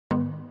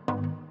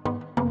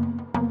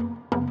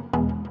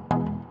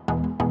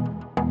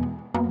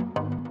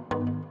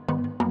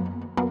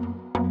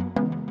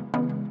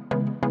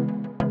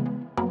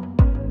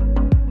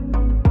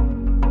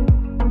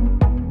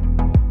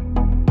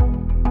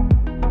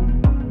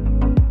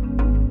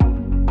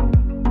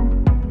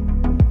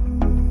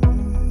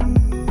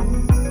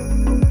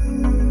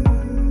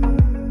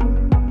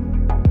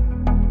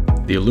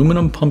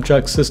aluminum pump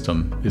jack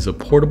system is a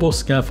portable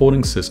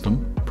scaffolding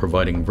system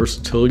providing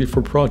versatility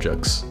for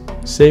projects,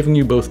 saving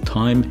you both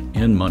time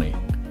and money.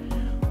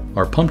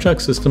 Our pump jack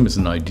system is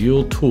an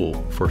ideal tool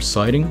for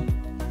siding,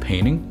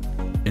 painting,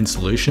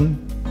 insulation,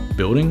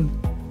 building,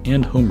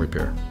 and home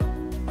repair.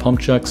 Pump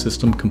jack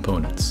system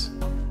components: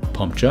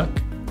 pump jack,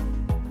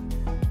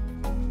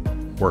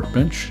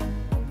 workbench,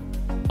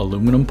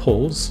 aluminum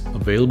poles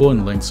available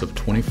in lengths of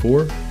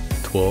 24,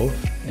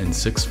 12, and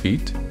 6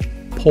 feet,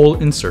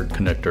 pole insert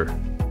connector,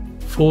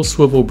 full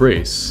swivel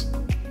brace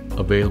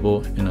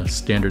available in a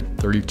standard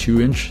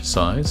 32-inch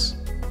size,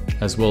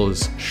 as well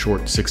as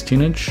short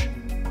 16-inch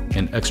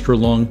and extra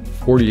long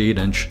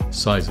 48-inch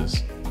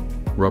sizes,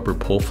 rubber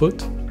pole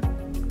foot,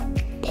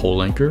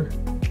 pole anchor,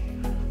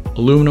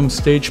 aluminum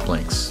stage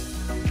planks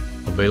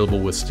available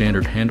with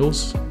standard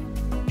handles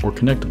or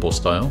connectable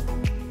style,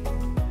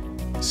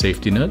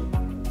 safety net,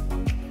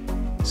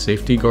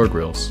 safety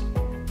guardrails.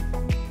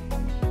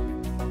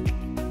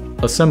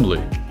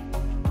 Assembly.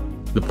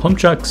 The pump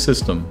jack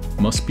system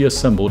must be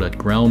assembled at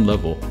ground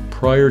level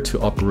prior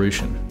to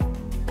operation.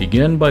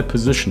 Begin by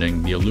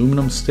positioning the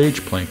aluminum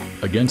stage plank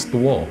against the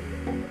wall.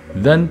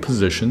 Then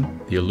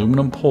position the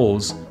aluminum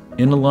poles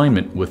in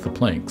alignment with the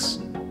planks.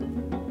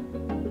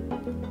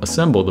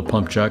 Assemble the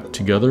pump jack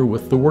together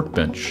with the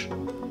workbench.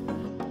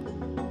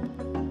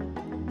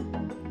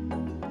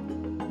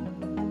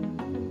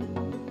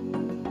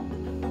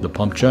 The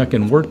pump jack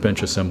and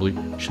workbench assembly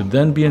should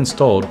then be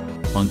installed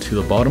onto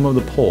the bottom of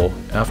the pole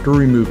after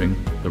removing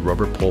the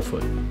rubber pole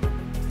foot.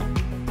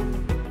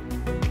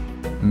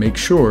 Make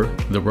sure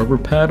the rubber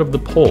pad of the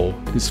pole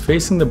is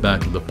facing the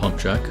back of the pump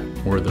jack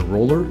where the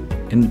roller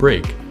and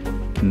brake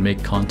can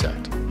make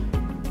contact.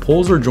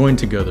 Poles are joined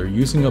together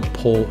using a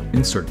pole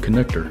insert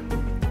connector,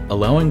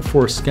 allowing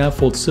for a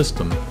scaffold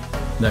system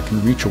that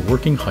can reach a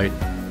working height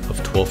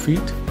of 12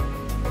 feet,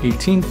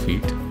 18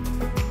 feet,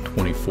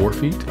 24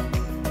 feet,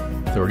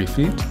 30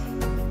 feet,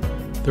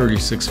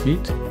 36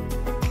 feet,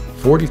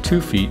 42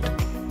 feet,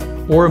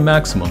 or a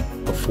maximum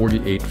of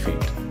 48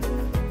 feet.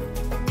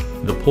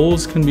 The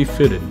poles can be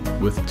fitted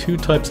with two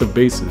types of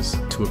bases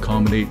to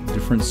accommodate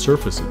different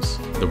surfaces.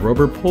 The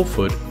rubber pole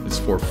foot is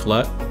for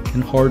flat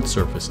and hard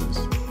surfaces.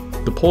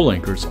 The pole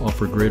anchors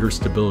offer greater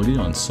stability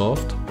on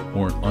soft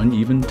or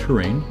uneven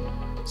terrain,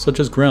 such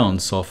as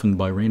ground softened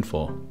by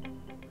rainfall.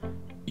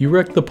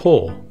 Erect the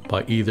pole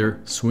by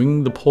either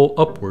swinging the pole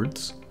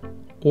upwards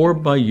or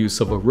by use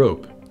of a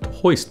rope to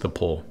hoist the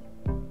pole.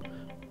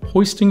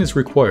 Hoisting is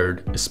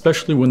required,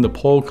 especially when the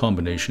pole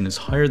combination is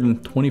higher than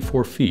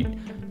 24 feet,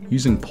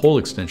 using pole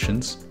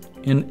extensions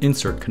and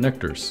insert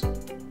connectors.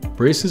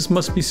 Braces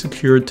must be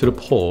secured to the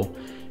pole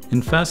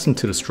and fastened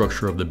to the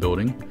structure of the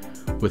building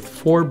with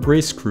 4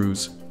 brace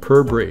screws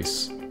per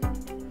brace.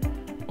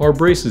 Our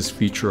braces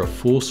feature a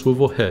full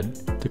swivel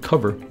head to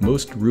cover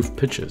most roof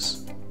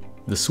pitches.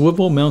 The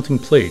swivel mounting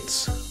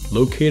plates,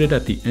 located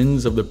at the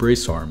ends of the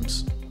brace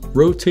arms,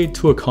 rotate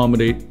to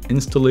accommodate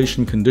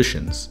installation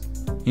conditions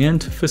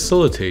and to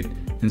facilitate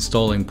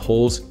installing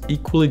poles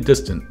equally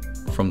distant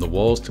from the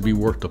walls to be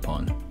worked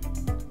upon.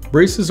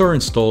 Braces are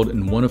installed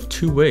in one of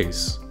 2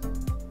 ways.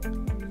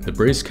 The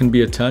brace can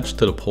be attached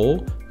to the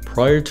pole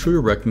prior to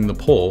erecting the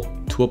pole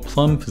to a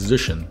plumb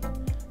position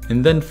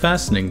and then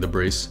fastening the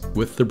brace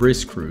with the brace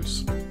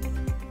screws.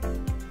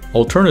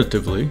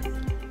 Alternatively,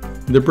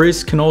 the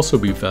brace can also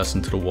be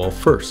fastened to the wall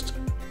first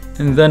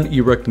and then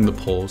erecting the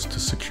poles to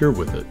secure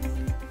with it.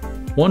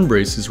 One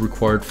brace is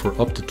required for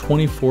up to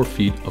 24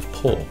 feet of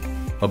pole.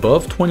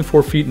 Above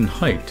 24 feet in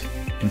height,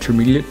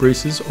 intermediate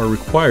braces are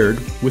required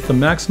with a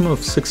maximum of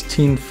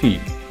 16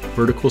 feet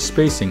vertical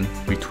spacing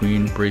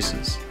between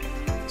braces.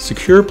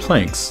 Secure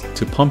planks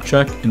to pump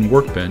jack and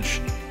workbench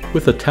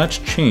with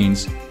attached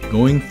chains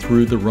going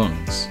through the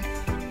rungs.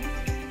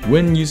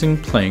 When using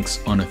planks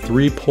on a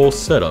 3-pole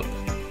setup,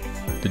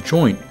 the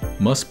joint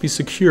must be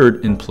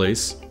secured in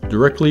place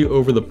directly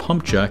over the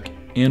pump jack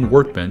and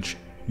workbench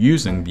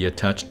using the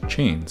attached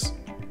chains.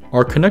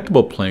 Our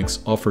connectable planks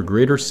offer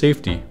greater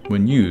safety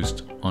when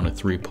used on a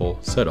 3-pole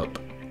setup.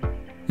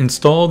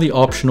 Install the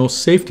optional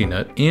safety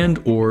net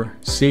and/or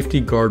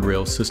safety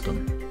guardrail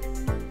system.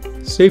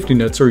 Safety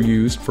nets are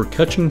used for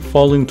catching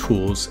falling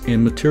tools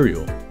and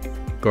material.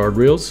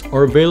 Guardrails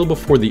are available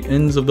for the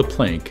ends of the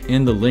plank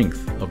and the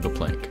length of the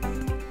plank.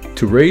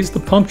 To raise the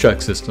pump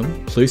jack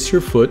system, place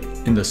your foot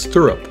in the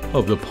stirrup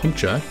of the pump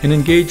jack and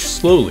engage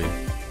slowly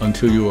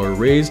until you are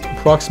raised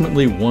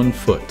approximately 1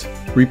 foot.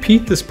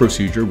 Repeat this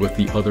procedure with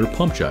the other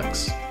pump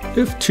jacks.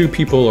 If 2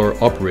 people are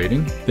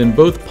operating, then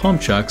both pump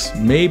jacks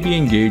may be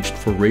engaged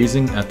for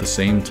raising at the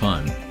same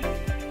time.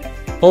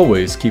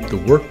 Always keep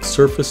the work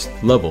surface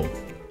level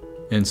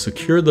and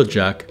secure the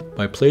jack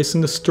by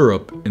placing the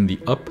stirrup in the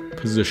up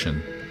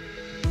position.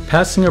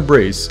 Passing a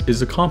brace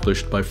is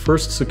accomplished by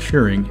first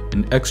securing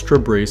an extra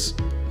brace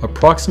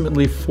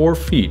approximately 4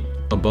 feet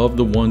above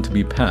the one to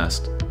be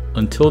passed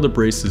until the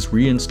brace is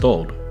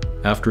reinstalled.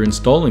 After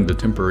installing the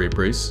temporary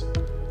brace,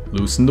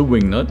 loosen the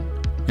wing nut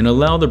and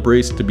allow the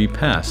brace to be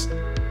passed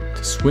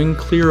to swing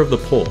clear of the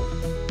pole.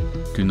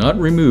 Do not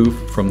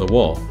remove from the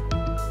wall.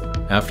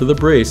 After the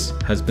brace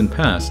has been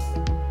passed,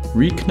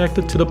 reconnect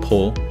it to the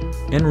pole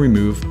and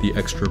remove the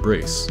extra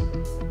brace.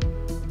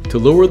 To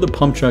lower the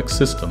pump jack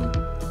system,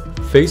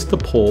 face the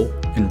pole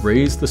and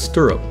raise the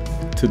stirrup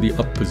to the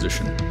up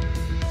position.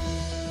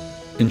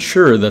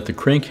 Ensure that the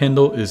crank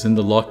handle is in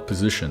the locked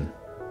position.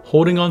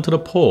 Holding onto the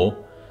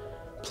pole,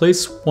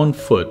 place one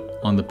foot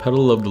on the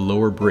pedal of the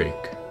lower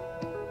brake.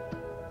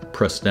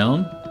 Press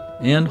down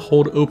and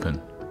hold open.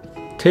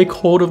 Take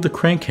hold of the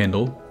crank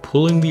handle,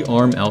 pulling the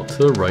arm out to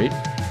the right,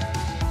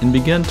 and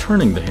begin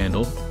turning the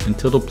handle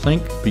until the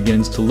plank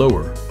begins to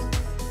lower.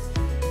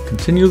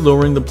 Continue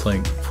lowering the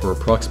plank for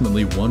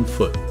approximately 1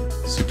 foot.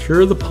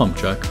 Secure the pump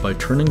jack by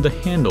turning the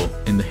handle,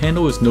 and the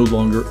handle is no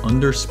longer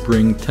under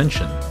spring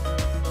tension.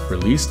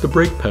 Release the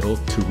brake pedal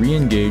to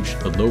re-engage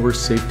the lower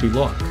safety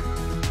lock.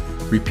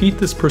 Repeat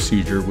this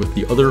procedure with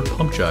the other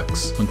pump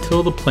jacks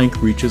until the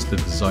plank reaches the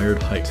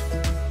desired height.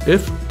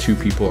 If 2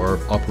 people are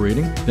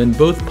operating, then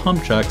both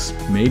pump jacks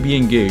may be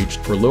engaged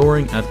for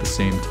lowering at the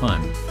same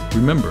time.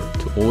 Remember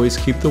to always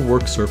keep the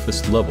work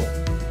surface level.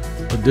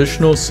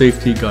 Additional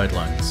safety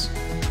guidelines.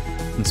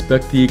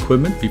 Inspect the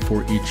equipment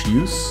before each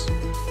use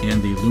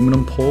and the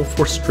aluminum pole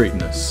for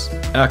straightness.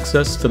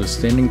 Access to the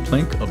standing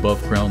plank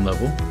above ground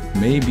level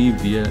may be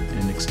via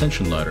an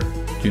extension ladder.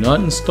 Do not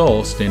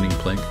install standing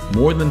plank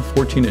more than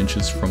 14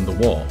 inches from the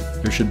wall.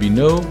 There should be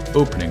no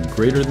opening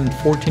greater than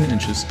 14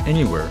 inches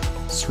anywhere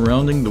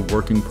surrounding the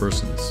working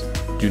persons.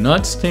 Do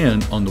not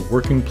stand on the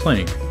working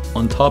plank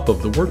on top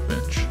of the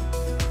workbench.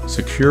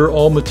 Secure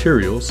all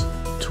materials,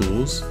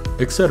 tools,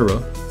 etc.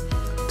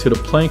 to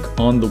the plank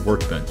on the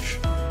workbench.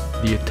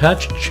 The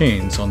attached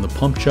chains on the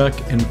pump jack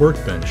and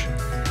workbench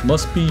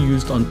must be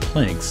used on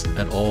planks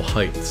at all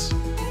heights.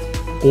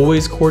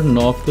 Always cordon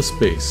off the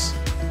space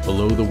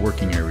below the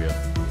working area.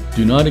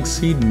 Do not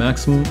exceed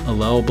maximum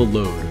allowable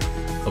load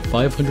of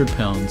 500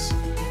 pounds.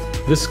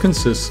 This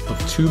consists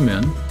of 2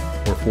 men,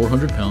 or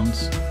 400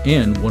 pounds,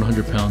 and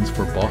 100 pounds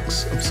for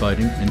box of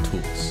siding and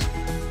tools.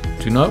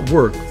 Do not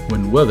work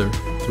when weather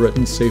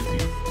threatens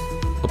safety.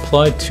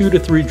 Apply 2 to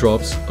 3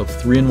 drops of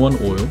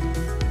 3-in-1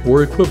 oil,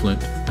 or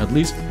equivalent, at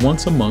least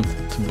once a month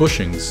to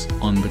bushings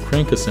on the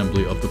crank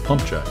assembly of the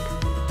pump jack.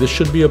 This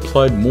should be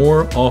applied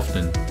more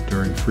often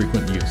during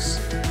frequent use.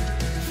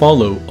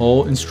 Follow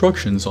all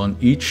instructions on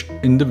each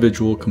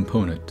individual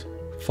component.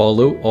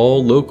 Follow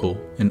all local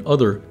and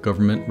other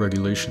government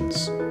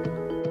regulations.